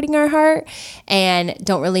good at guarding our heart and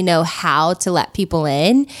don't really know how to let people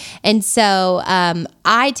in. And so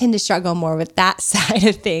I tend to struggle more with that side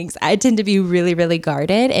of things. I tend to be really, really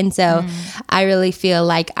guarded. And so I really feel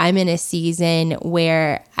like I'm in a season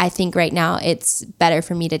where I think right now it's better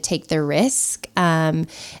for me to take the risk and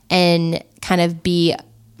kind of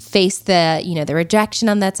face the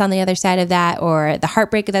rejection that's on the other side of that, or the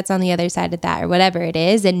heartbreak that's on the other side of that, or whatever it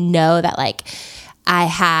is, and know that like I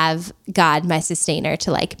have God, my sustainer,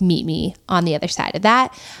 to like meet me on the other side of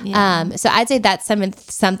that. So I'd say that's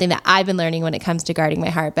something that I've been learning when it comes to guarding my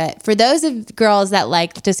heart. But for those of girls that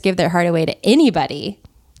like just give their heart away to anybody,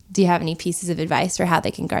 do you have any pieces of advice for how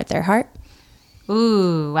they can guard their heart?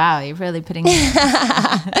 Ooh, wow, you're really putting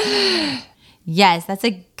Yes, that's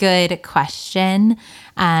a good question.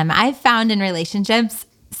 I've found in relationships,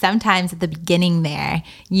 sometimes at the beginning there,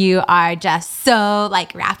 you are just so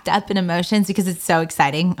like wrapped up in emotions because it's so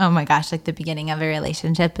exciting. Oh my gosh, like the beginning of a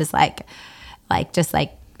relationship is like just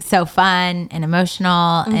like so fun and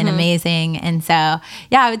emotional and amazing. And so,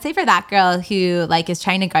 I would say for that girl who like is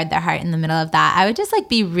trying to guard their heart in the middle of that, I would just like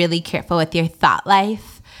be really careful with your thought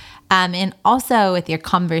life. And also with your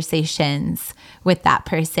conversations with that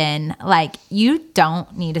person. Like, you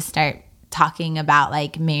don't need to start talking about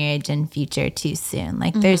like marriage and future too soon.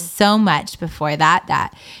 Like, there's so much before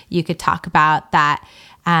that you could talk about that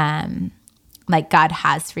like God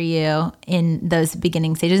has for you in those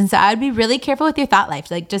beginning stages. And so I would be really careful with your thought life.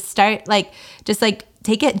 Like, just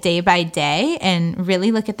take it day by day and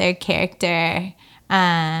really look at their character.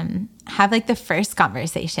 Have like the first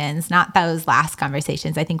conversations, not those last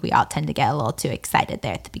conversations. I think we all tend to get a little too excited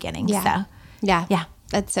there at the beginning. Yeah.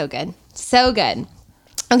 That's so good. So good.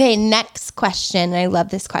 Okay, next question. I love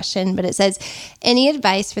this question, but it says, any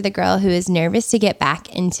advice for the girl who is nervous to get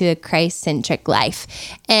back into a Christ-centric life?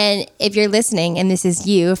 And if you're listening and this is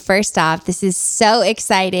you, first off, this is so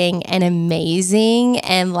exciting and amazing.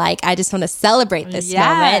 And like, I just want to celebrate this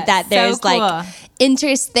moment that there's so cool. like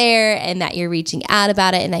interest there and that you're reaching out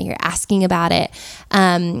about it and that you're asking about it.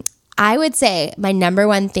 I would say my number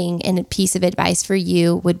one thing and a piece of advice for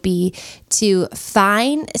you would be to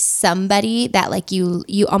find somebody that like you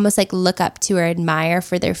almost like look up to or admire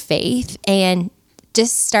for their faith, and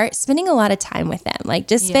just start spending a lot of time with them. Like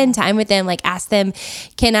just spend time with them. Like ask them,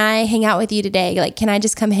 can I hang out with you today? Like, can I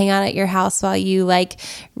just come hang out at your house while you like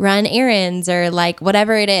run errands or like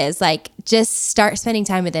whatever it is? Like just start spending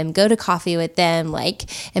time with them. Go to coffee with them. Like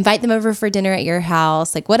invite them over for dinner at your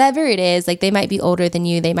house. Like whatever it is, like they might be older than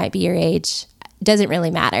you. They might be your age. Doesn't really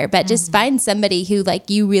matter. But just find somebody who like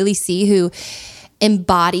you really see who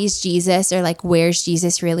embodies Jesus or like wears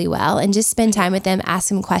Jesus really well, and just spend time with them, ask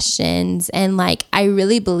them questions. And like, I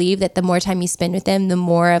really believe that the more time you spend with them, the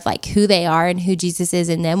more of like who they are and who Jesus is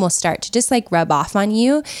in them will start to just like rub off on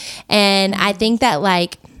you. And I think that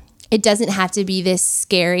like, it doesn't have to be this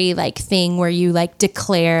scary like thing where you like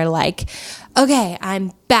declare like, okay,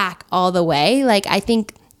 I'm back all the way. Like, I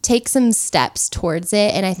think take some steps towards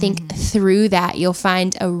it. And I think through that, you'll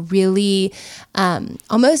find a really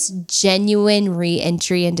almost genuine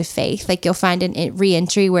re-entry into faith. Like you'll find an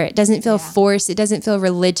re-entry where it doesn't feel forced. It doesn't feel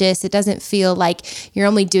religious. It doesn't feel like you're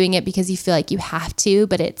only doing it because you feel like you have to,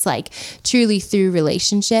 but it's like truly through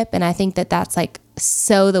relationship. And I think that that's like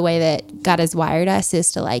so the way that God has wired us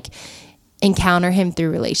is to like encounter him through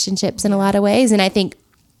relationships in a lot of ways. And I think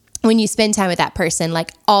when you spend time with that person,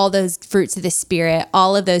 like all those fruits of the Spirit,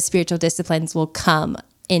 all of those spiritual disciplines will come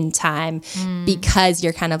in time because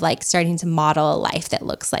you're kind of like starting to model a life that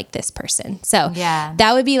looks like this person. So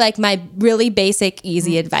that would be like my really basic,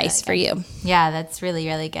 easy advice for you. Yeah, that's really,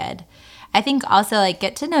 really good. I think also like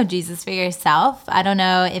get to know Jesus for yourself. I don't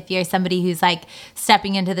know if you're somebody who's like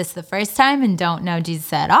stepping into this the first time and don't know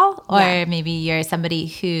Jesus at all, or maybe you're somebody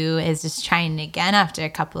who is just trying again after a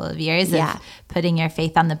couple of years of putting your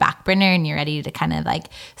faith on the back burner and you're ready to kind of like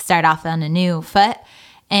start off on a new foot.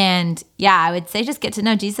 And I would say just get to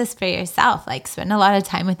know Jesus for yourself. Like spend a lot of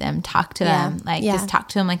time with him, talk to him, like just talk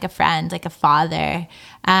to him like a friend, like a father.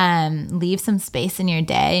 Leave some space in your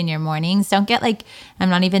day, in your mornings. Don't get like, I'm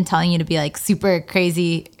not even telling you to be like super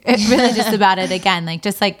crazy religious about it again. Like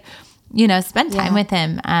just like, spend time with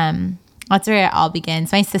him. That's where it all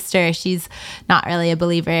begins. My sister, she's not really a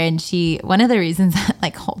believer, and one of the reasons that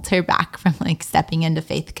like holds her back from like stepping into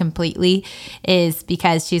faith completely is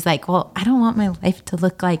because she's like, well, I don't want my life to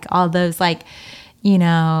look like all those like,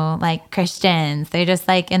 like Christians. They're just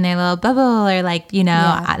like in their little bubble, or like,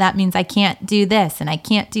 that means I can't do this and I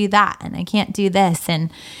can't do that and I can't do this. And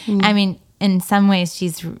I mean, in some ways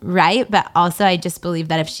she's right, but also I just believe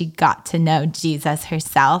that if she got to know Jesus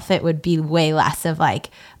herself, it would be way less of like,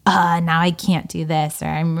 now I can't do this, or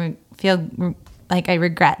I feel like I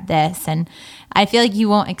regret this. And I feel like you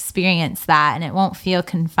won't experience that, and it won't feel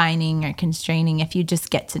confining or constraining if you just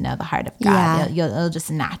get to know the heart of God. It'll just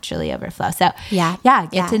naturally overflow. So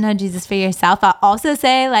get to know Jesus for yourself. I'll also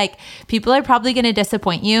say like people are probably going to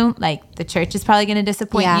disappoint you. Like the church is probably going to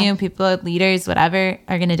disappoint you. People, leaders, whatever,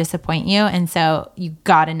 are going to disappoint you. And so you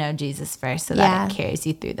got to know Jesus first so that it carries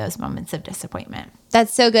you through those moments of disappointment.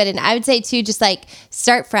 That's so good. And I would say too, just like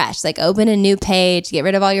start fresh, like open a new page, get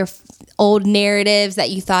rid of all your old narratives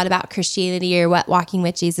that you thought about Christianity or what walking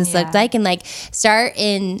with Jesus looked like, and like start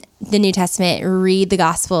in the New Testament, read the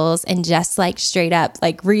Gospels, and just like straight up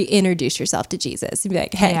like reintroduce yourself to Jesus and be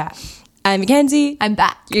like, hey, I'm Mackenzie. I'm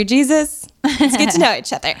back. You're Jesus. It's good to know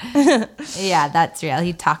each other. That's real.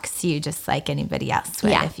 He talks to you just like anybody else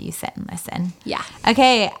would if you sit and listen. Yeah.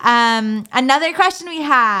 Okay. Another question we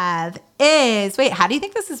have is, how do you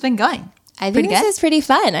think this has been going? I think this is pretty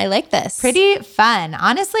fun. I like this. Pretty fun.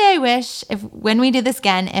 Honestly, I wish when we do this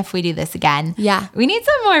again, we need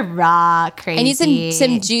some more raw, crazy. I need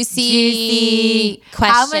some juicy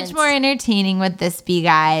questions. How much more entertaining would this be,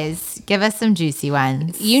 guys? Give us some juicy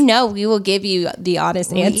ones. We will give you the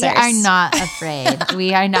honest answers. We are not afraid.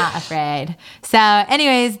 We are not afraid. So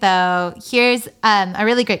anyways, though, here's a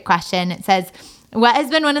really great question. It says, what has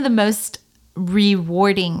been one of the most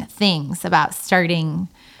rewarding things about starting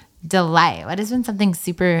Delight? What has been something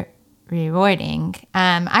super rewarding?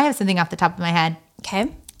 I have something off the top of my head. Okay.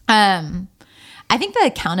 I think the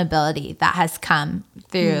accountability that has come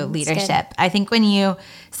through leadership. I think when you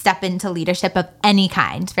step into leadership of any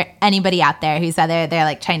kind, for anybody out there who's either they're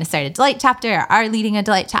like trying to start a Delight chapter, or are leading a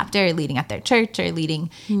Delight chapter, or leading at their church, or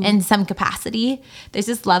leading in some capacity, there's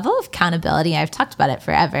this level of accountability. I've talked about it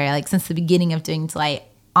forever, like since the beginning of doing Delight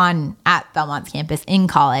at Belmont's campus in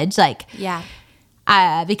college.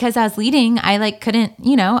 Because I was leading, I couldn't,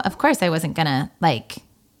 of course I wasn't gonna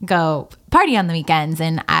go party on the weekends,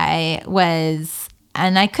 and I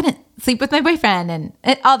couldn't sleep with my boyfriend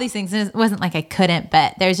and all these things. And it wasn't like I couldn't,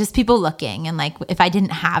 but there's just people looking. And like, if I didn't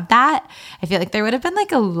have that, I feel like there would have been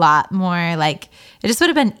like a lot more, like, it just would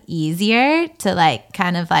have been easier to like,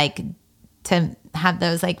 kind of like, to have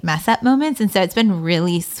those like mess up moments. And so it's been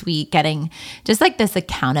really sweet getting just like this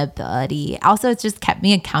accountability. Also, it's just kept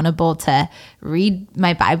me accountable to read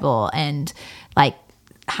my Bible and like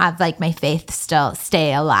have like my faith still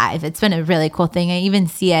stay alive. It's been a really cool thing. I even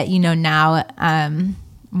see it, now,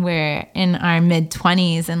 we're in our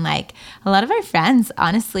mid-20s and like a lot of our friends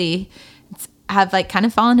honestly have like kind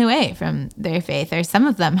of fallen away from their faith, or some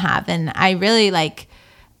of them have. And I really like,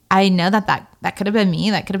 I know that could have been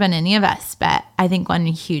me, that could have been any of us, but I think one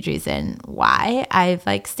huge reason why I've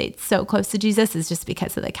like stayed so close to Jesus is just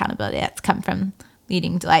because of the accountability that's come from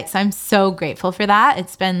leading Delight. So I'm so grateful for that.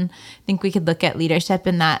 It's been, I think we could look at leadership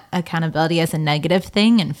and that accountability as a negative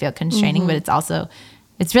thing and feel constraining, but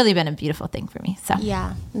it's really been a beautiful thing for me. So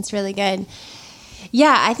yeah, it's really good.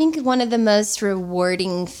 Yeah, I think one of the most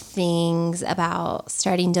rewarding things about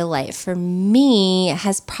starting Delight for me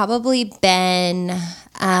has probably been,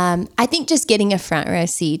 I think just getting a front row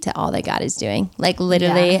seat to all that God is doing. Like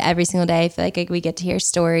literally every single day, I feel like we get to hear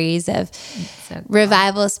stories of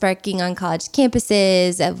revival sparking on college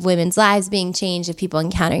campuses, of women's lives being changed, of people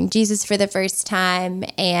encountering Jesus for the first time.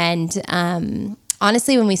 And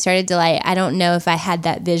honestly, when we started Delight, I don't know if I had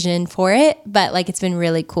that vision for it, but like it's been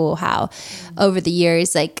really cool how over the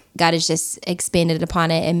years, like God has just expanded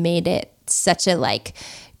upon it and made it such a like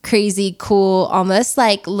crazy, cool, almost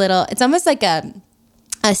like little, it's almost like a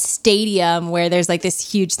stadium where there's like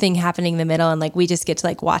this huge thing happening in the middle, and like we just get to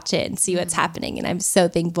like watch it and see what's happening. And I'm so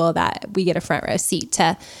thankful that we get a front row seat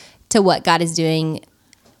to what God is doing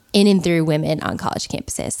in and through women on college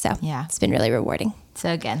campuses. So yeah, it's been really rewarding.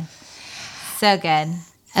 So good. So good.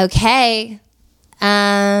 Okay.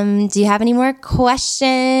 Do you have any more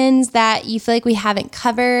questions that you feel like we haven't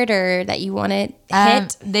covered or that you want to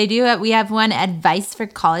hit? They do. We have one: advice for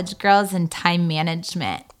college girls and time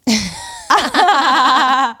management.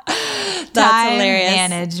 That's hilarious.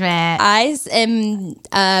 Management. I am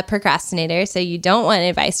a procrastinator, so you don't want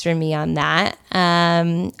advice from me on that.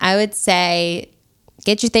 I would say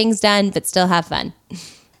get your things done, but still have fun.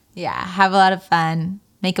 Yeah, have a lot of fun.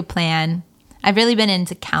 Make a plan. I've really been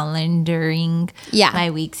into calendaring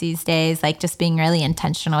my weeks these days, like just being really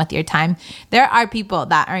intentional with your time. There are people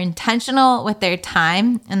that are intentional with their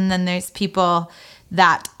time, and then there's people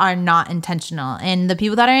that are not intentional. And the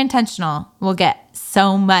people that are intentional will get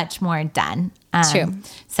so much more done. True.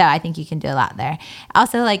 So I think you can do a lot there.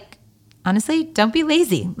 Also, like, honestly, don't be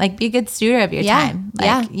lazy. Like, be a good steward of your time.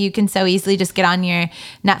 Like, you can so easily just get on your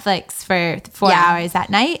Netflix for 4 hours at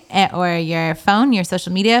night, or your phone, your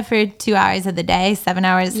social media for 2 hours of the day, 7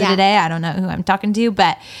 hours of the day. I don't know who I'm talking to,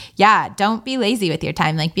 but don't be lazy with your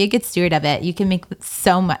time. Like, be a good steward of it. You can make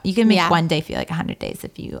so much. You can make one day feel like 100 days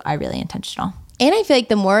if you are really intentional. And I feel like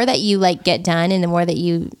the more that you like get done and the more that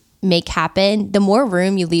you make happen, the more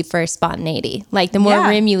room you leave for spontaneity. Like the more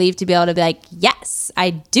room you leave to be able to be like, yes, I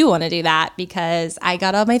do want to do that because I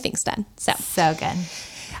got all my things done. So good.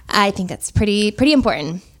 I think that's pretty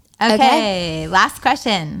important. Okay, last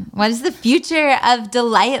question. What does the future of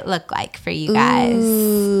Delight look like for you guys?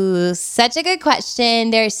 Ooh, such a good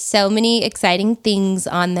question. There's so many exciting things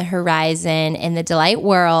on the horizon in the Delight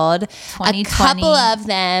world. 2020. A couple of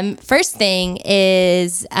them. First thing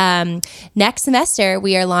is next semester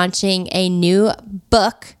we are launching a new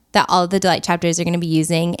book that all of the Delight chapters are going to be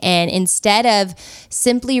using. And instead of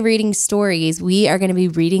simply reading stories, we are going to be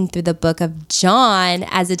reading through the book of John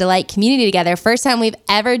as a Delight community together. First time we've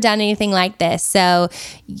ever done anything like this. So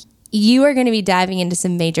you are going to be diving into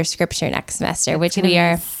some major scripture next semester, which we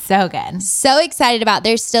are so good. So excited about.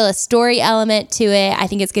 There's still a story element to it. I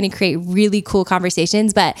think it's going to create really cool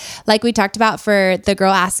conversations. But like we talked about for the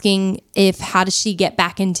girl asking how does she get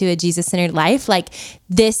back into a Jesus-centered life? Like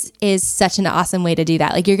this is such an awesome way to do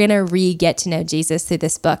that. Like you're going to get to know Jesus through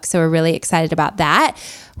this book. So we're really excited about that.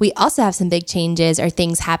 We also have some big changes or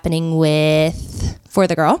things happening with For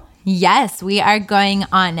the Girl. Yes, we are going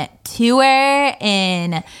on tour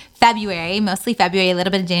in February, mostly February, a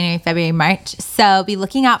little bit of January, February, March. So be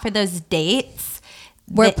looking out for those dates.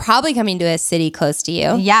 We're probably coming to a city close to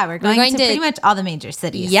you. Yeah, we're going to pretty much all the major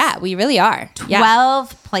cities. Yeah, we really are.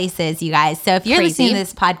 12 places, you guys. So if you're listening to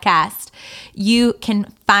this podcast, you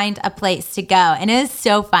can find a place to go. And it is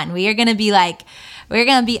so fun. We're going to be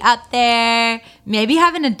up there maybe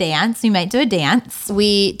having a dance. We might do a dance. Did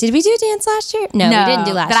we do a dance last year? No, we didn't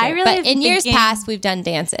do last year. But in years past, we've done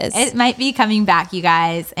dances. It might be coming back, you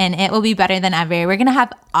guys, and it will be better than ever. We're going to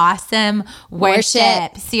have awesome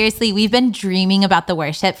worship. Seriously, we've been dreaming about the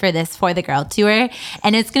worship for this For the Girl tour,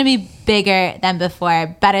 and it's going to be bigger than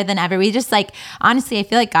before, better than ever. We just honestly, I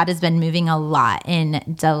feel like God has been moving a lot in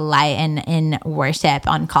Delight and in worship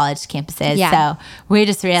on college campuses. Yeah. So we're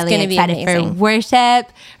just really excited for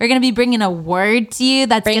worship. We're going to be bringing a word to you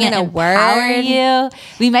that's going to empower you.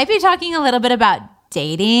 We might be talking a little bit about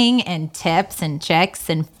dating and tips and tricks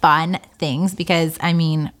and fun things because, I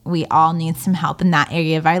mean, we all need some help in that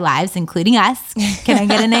area of our lives, including us. Can I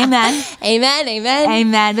get an amen? Amen, amen.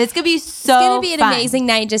 Amen. But it's going to be It's going to be an amazing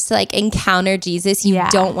night just to encounter Jesus. You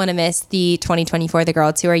don't want to miss the 2024 The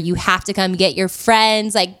Girl Tour. You have to come get your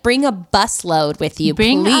friends. Bring a busload with you,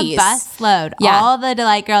 please. Bring a busload. Yeah. All the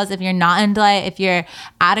Delight girls, if you're not in Delight, if you're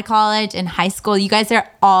out of college, in high school, you guys are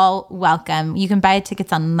all welcome. You can buy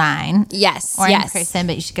tickets online. Yes, or in person,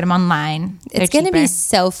 but you should get them online. It's going to be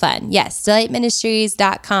so fun. Yes,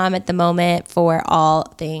 delightministries.com at the moment for all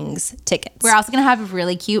things tickets. We're also going to have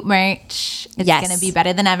really cute merch. It's going to be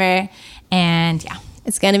better than ever. And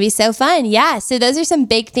it's going to be so fun. Yeah. So those are some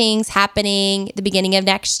big things happening at the beginning of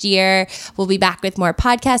next year. We'll be back with more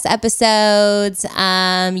podcast episodes.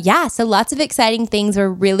 So lots of exciting things. We're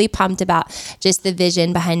really pumped about just the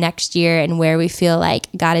vision behind next year and where we feel like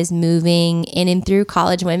God is moving in and through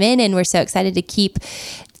college women. And we're so excited to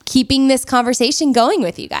keeping this conversation going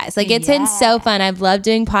with you guys. It's been so fun. I've loved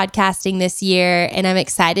doing podcasting this year, and I'm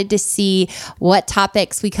excited to see what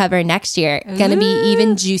topics we cover next year. Going to be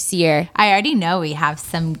even juicier. I already know we have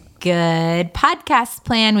some good podcasts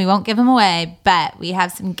planned. We won't give them away, but we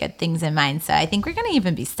have some good things in mind. So I think we're going to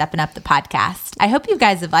even be stepping up the podcast. I hope you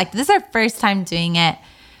guys have liked it. This is our first time doing it,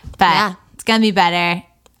 but it's going to be better.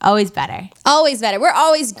 Always better. Always better. We're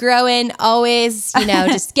always growing, always,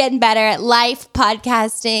 just getting better at life,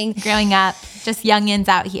 podcasting. Growing up, just youngins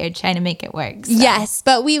out here trying to make it work. So. Yes,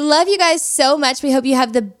 but we love you guys so much. We hope you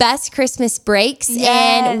have the best Christmas breaks,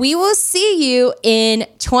 and we will see you in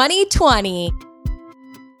 2020.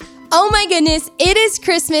 Oh my goodness, it is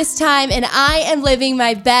Christmas time and I am living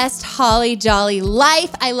my best holly jolly life.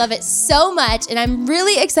 I love it so much, and I'm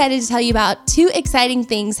really excited to tell you about 2 exciting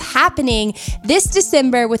things happening this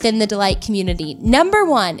December within the Delight community. Number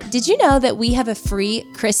 1, did you know that we have a free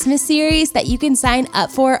Christmas series that you can sign up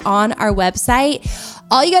for on our website?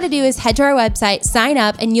 All you got to do is head to our website, sign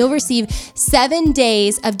up, and you'll receive 7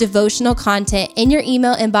 days of devotional content in your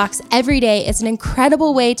email inbox every day. It's an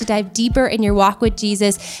incredible way to dive deeper in your walk with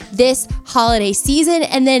Jesus this holiday season.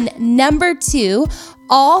 And then number 2,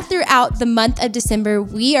 all throughout the month of December,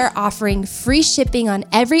 we are offering free shipping on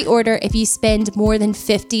every order if you spend more than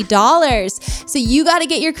 $50. So you got to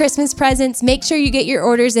get your Christmas presents. Make sure you get your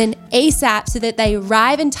orders in ASAP so that they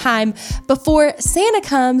arrive in time before Santa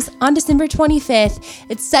comes on December 25th.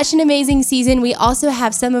 It's such an amazing season. We also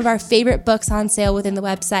have some of our favorite books on sale within the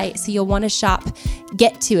website, so you'll want to shop.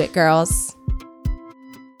 Get to it, girls.